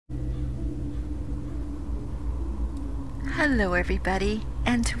Hello everybody,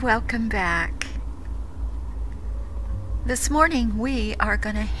 and welcome back. This morning we are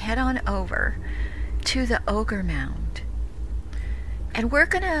going to head on over to the Ogre Mound, and we're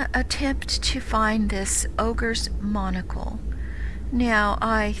going to attempt to find this Ogre's Monocle. Now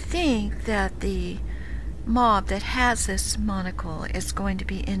I think that the mob that has this monocle is going to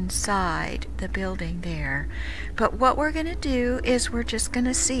be inside the building there, but what we're going to do is we're just going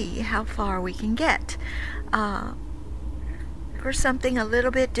to see how far we can get. For something a little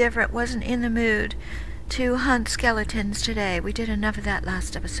bit different, wasn't in the mood to hunt skeletons today. We did enough of that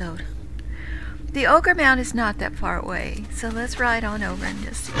last episode. The Ogre Mound is not that far away, so let's ride on over and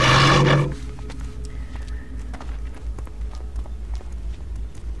just see.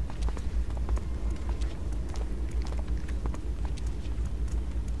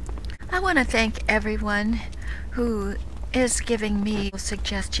 I want to thank everyone who is giving me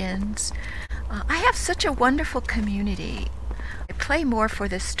suggestions. I have such a wonderful community. I play more for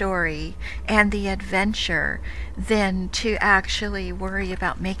the story and the adventure than to actually worry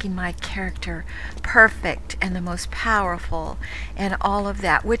about making my character perfect and the most powerful and all of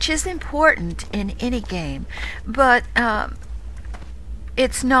that, which is important in any game, but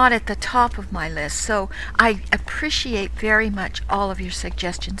it's not at the top of my list. So I appreciate very much all of your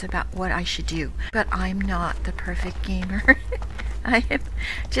suggestions about what I should do, but I'm not the perfect gamer. I am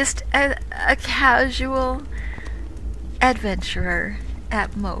just a casual adventurer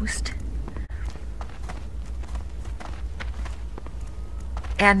at most.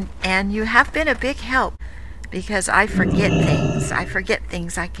 And you have been a big help, because I forget things. I forget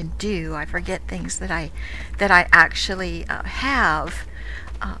things I can do. I forget things that I actually have.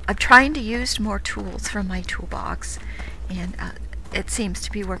 I'm trying to use more tools from my toolbox, and it seems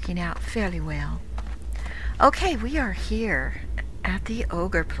to be working out fairly well. Okay, we are here at the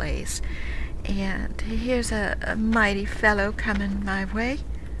Ogre place, and here's a mighty fellow coming my way.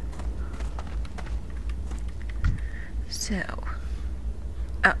 So,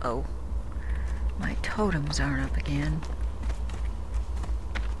 uh-oh, my totems aren't up again.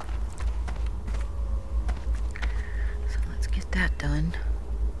 So let's get that done.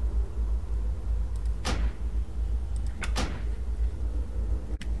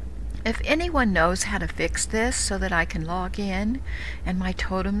 If anyone knows how to fix this so that I can log in and my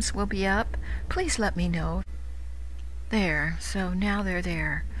totems will be up, please let me know. There, so now they're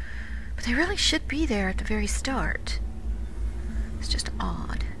there. But they really should be there at the very start. It's just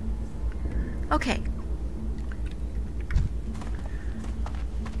odd. Okay.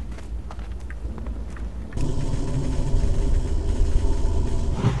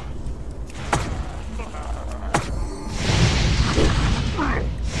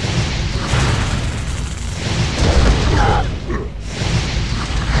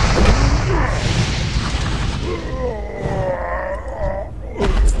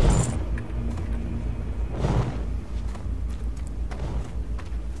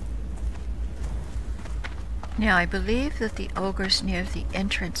 Now, I believe that the ogres near the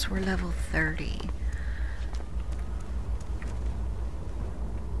entrance were level 30.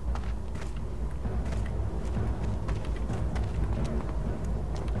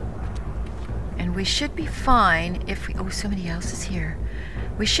 And we should be fine if we... Oh, somebody else is here.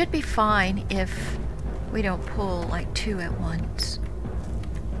 We should be fine if we don't pull like 2 at once.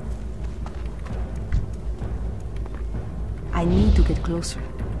 I need to get closer.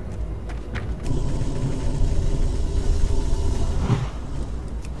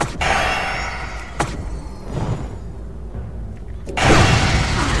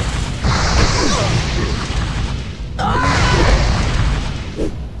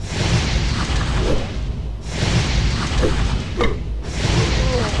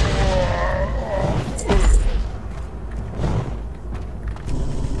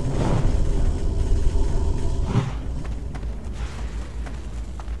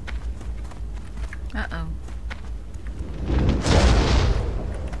 Uh-oh.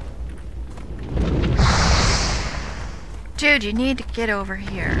 Dude, you need to get over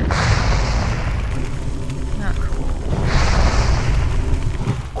here. Not cool.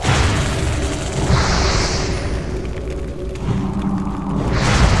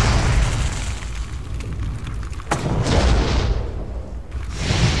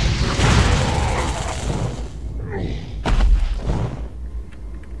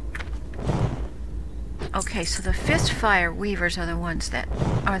 Okay, so the Fistfire Weavers are the ones that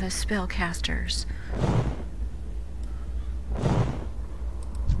are the spellcasters.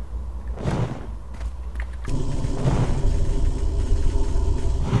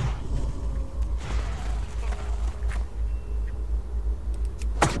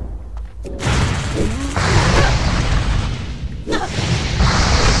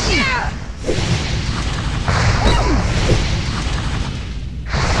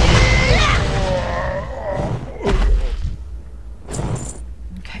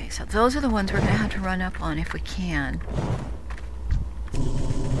 so those are the ones we're going to have to run up on if we can.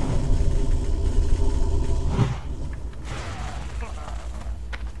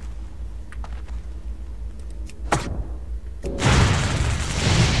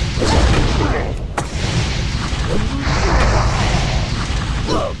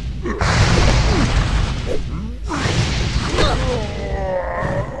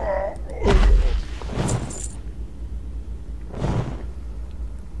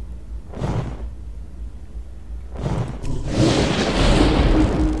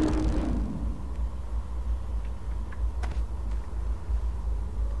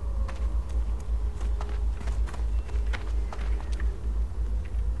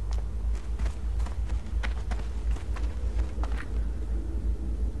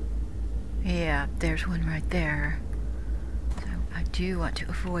 Yeah, there's one right there. So I do want to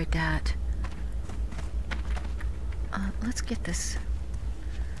avoid that. Let's get this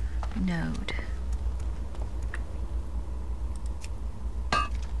node.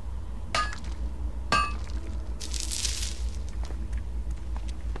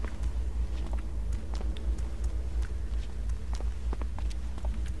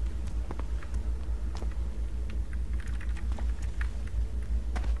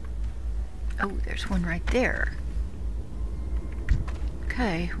 Oh, there's one right there.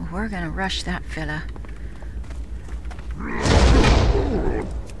 Okay, well, we're gonna rush that fella.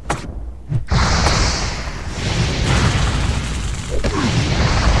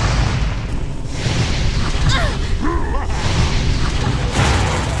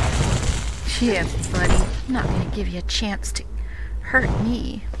 Yeah, buddy. I'm not gonna give you a chance to hurt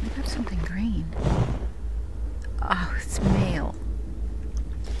me. We got something green. Oh, it's male.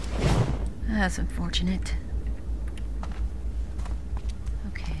 That's unfortunate.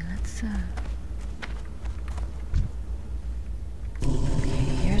 Okay, let's okay,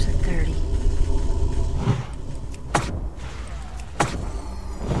 here's a 30.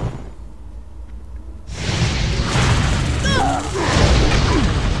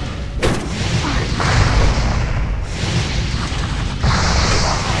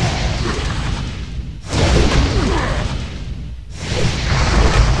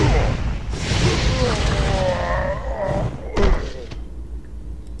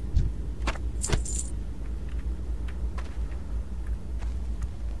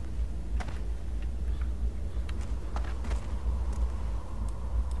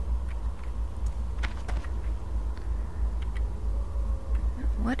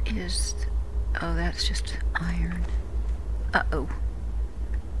 What is... Oh, that's just iron. Uh-oh.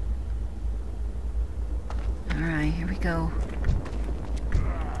 Alright, here we go.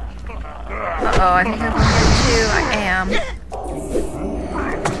 Uh-oh, I think I'm going to get two. I am.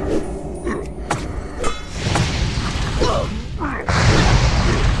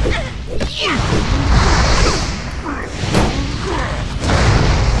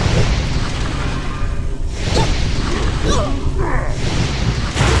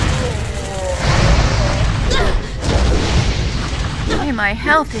 Okay, my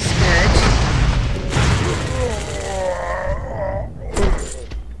health is good.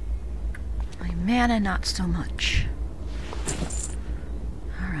 My mana, not so much.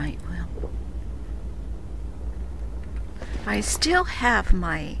 Alright, well. I still have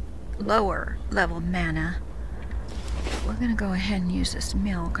my lower level mana. We're gonna go ahead and use this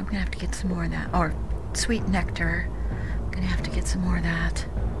milk. I'm gonna have to get some more of that. Or sweet nectar. I'm gonna have to get some more of that.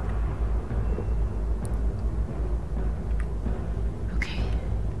 Okay.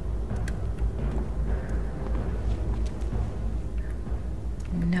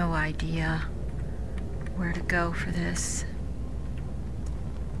 No idea where to go for this.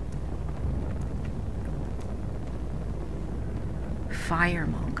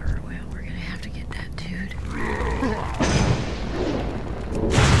 Firemonger. Well, we're gonna have to get that dude.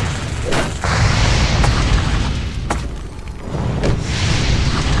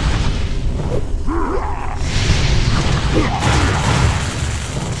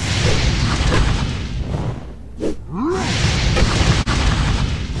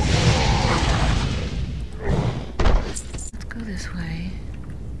 Let's go this way.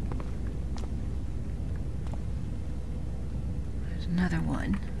 There's another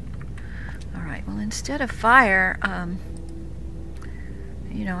one. Alright, well, instead of fire,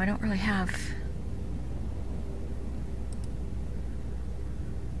 you know, I don't really have...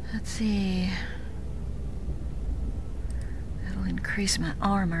 Let's see... That'll increase my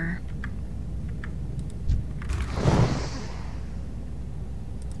armor.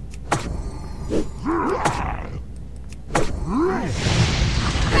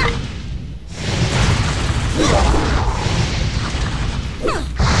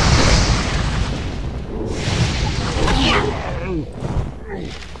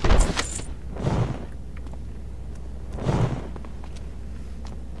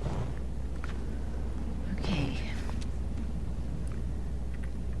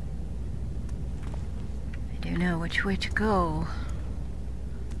 you know which way to go.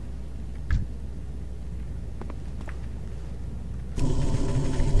 Get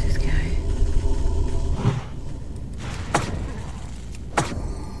this guy.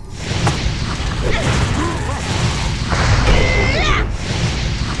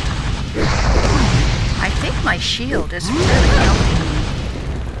 I think my shield is really helping me.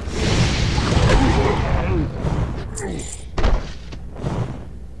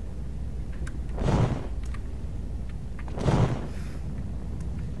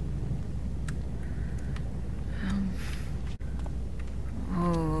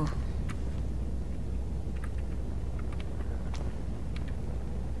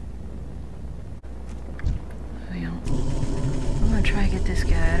 Try to get this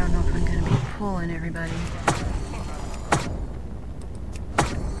guy. I don't know if I'm going to be pulling everybody.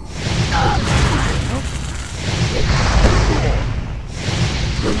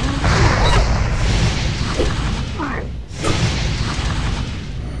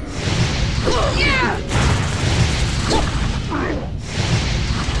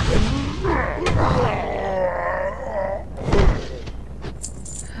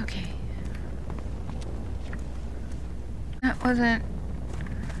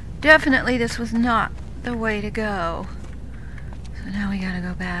 Definitely this was not the way to go. So now we gotta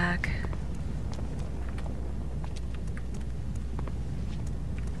go back.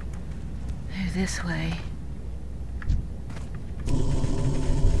 This way.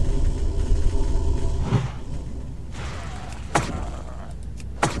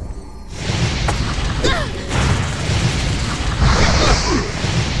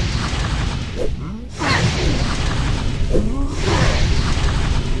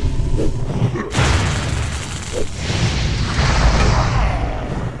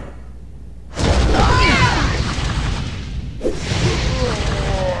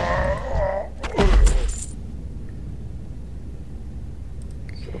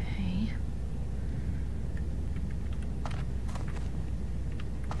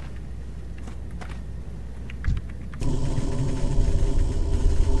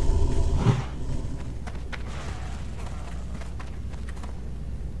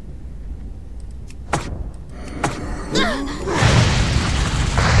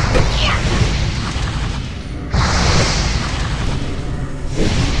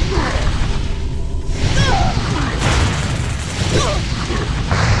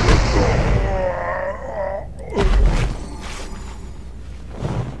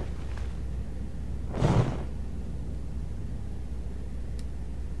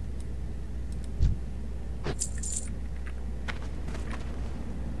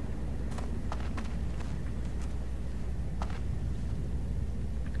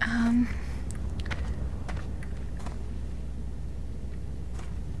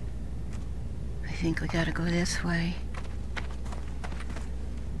 I think we gotta go this way.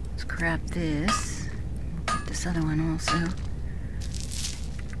 Let's grab this. We'll get this other one also.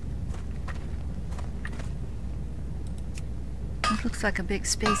 It looks like a big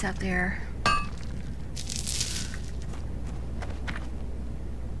space out there.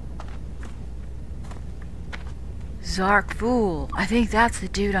 Zark Fool. I think that's the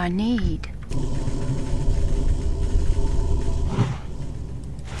dude I need.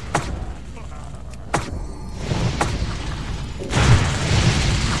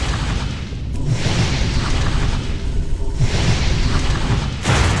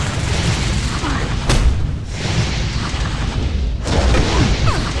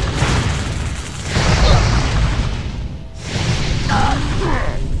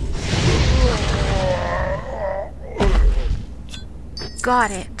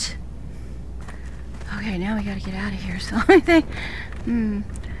 Got it. Okay, now we gotta get out of here. So I think,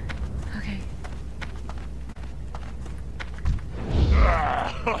 okay.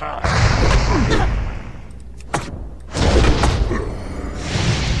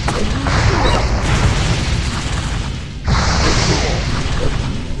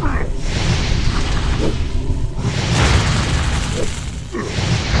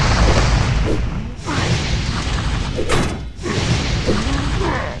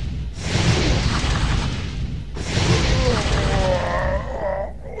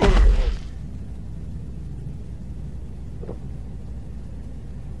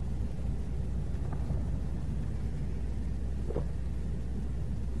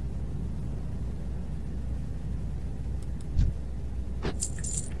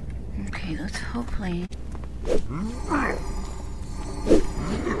 Okay, let's hopefully...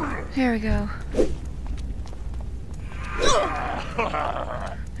 There we go.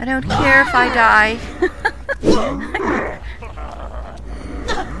 I don't care if I die.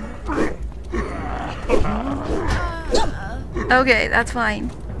 Okay, that's fine.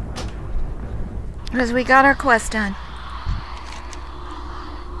 Because we got our quest done.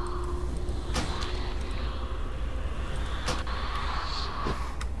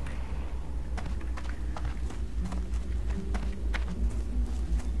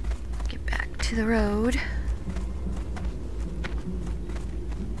 Get back to the road.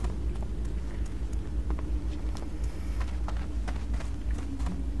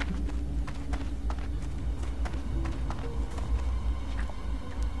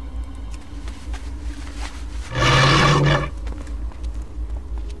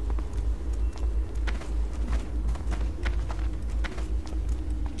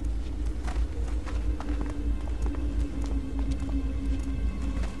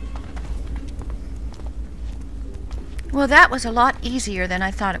 Well, that was a lot easier than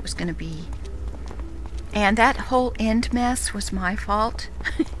I thought it was going to be. And that whole end mess was my fault.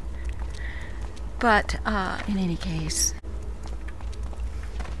 But, in any case.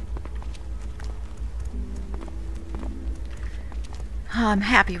 I'm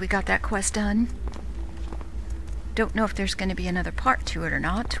happy we got that quest done. Don't know if there's going to be another part to it or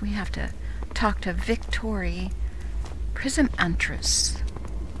not. We have to talk to Victory Prism Antress.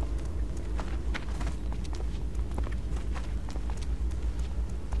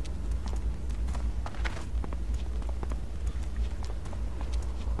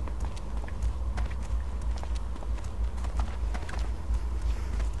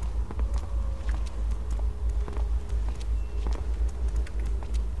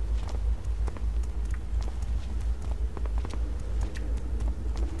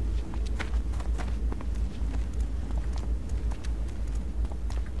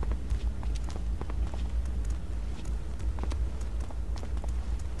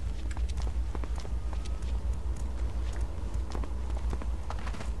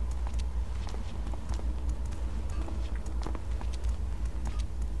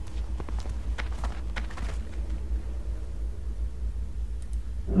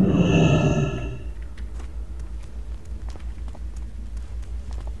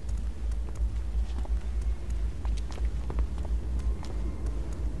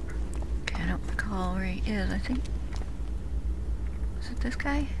 Is, I think. Is it this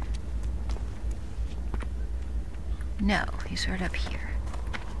guy? No, he's right up here.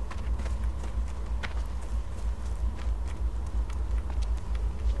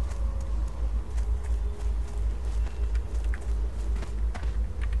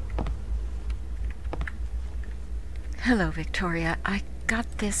 Hello, Victoria. I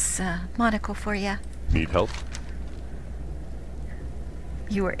got this monocle for you. Need help?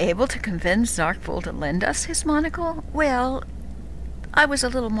 You were able to convince Zarkful to lend us his monocle? Well, I was a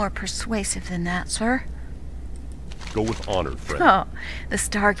little more persuasive than that, sir. Go with honor, friend. Oh, the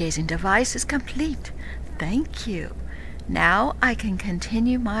stargazing device is complete. Thank you. Now I can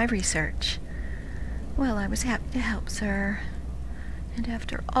continue my research. Well, I was happy to help, sir. And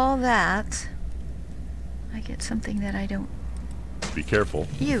after all that, I get something that I don't Be careful.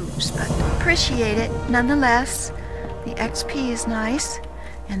 use, but appreciate it nonetheless. The XP is nice.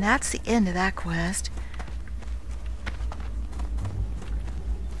 And that's the end of that quest.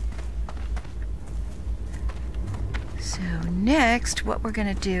 So next, what we're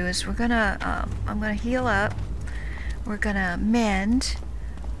going to do is we're going to, I'm going to heal up. We're going to mend.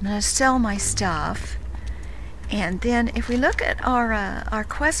 I'm going to sell my stuff. And then if we look at our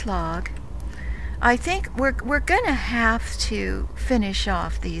quest log, I think we're going to have to finish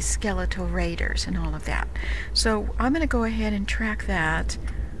off these skeletal raiders and all of that. So I'm going to go ahead and track that.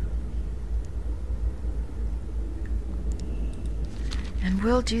 And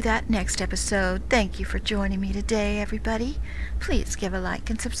we'll do that next episode. Thank you for joining me today, everybody. Please give a like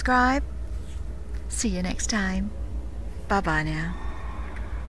and subscribe. See you next time. Bye-bye now.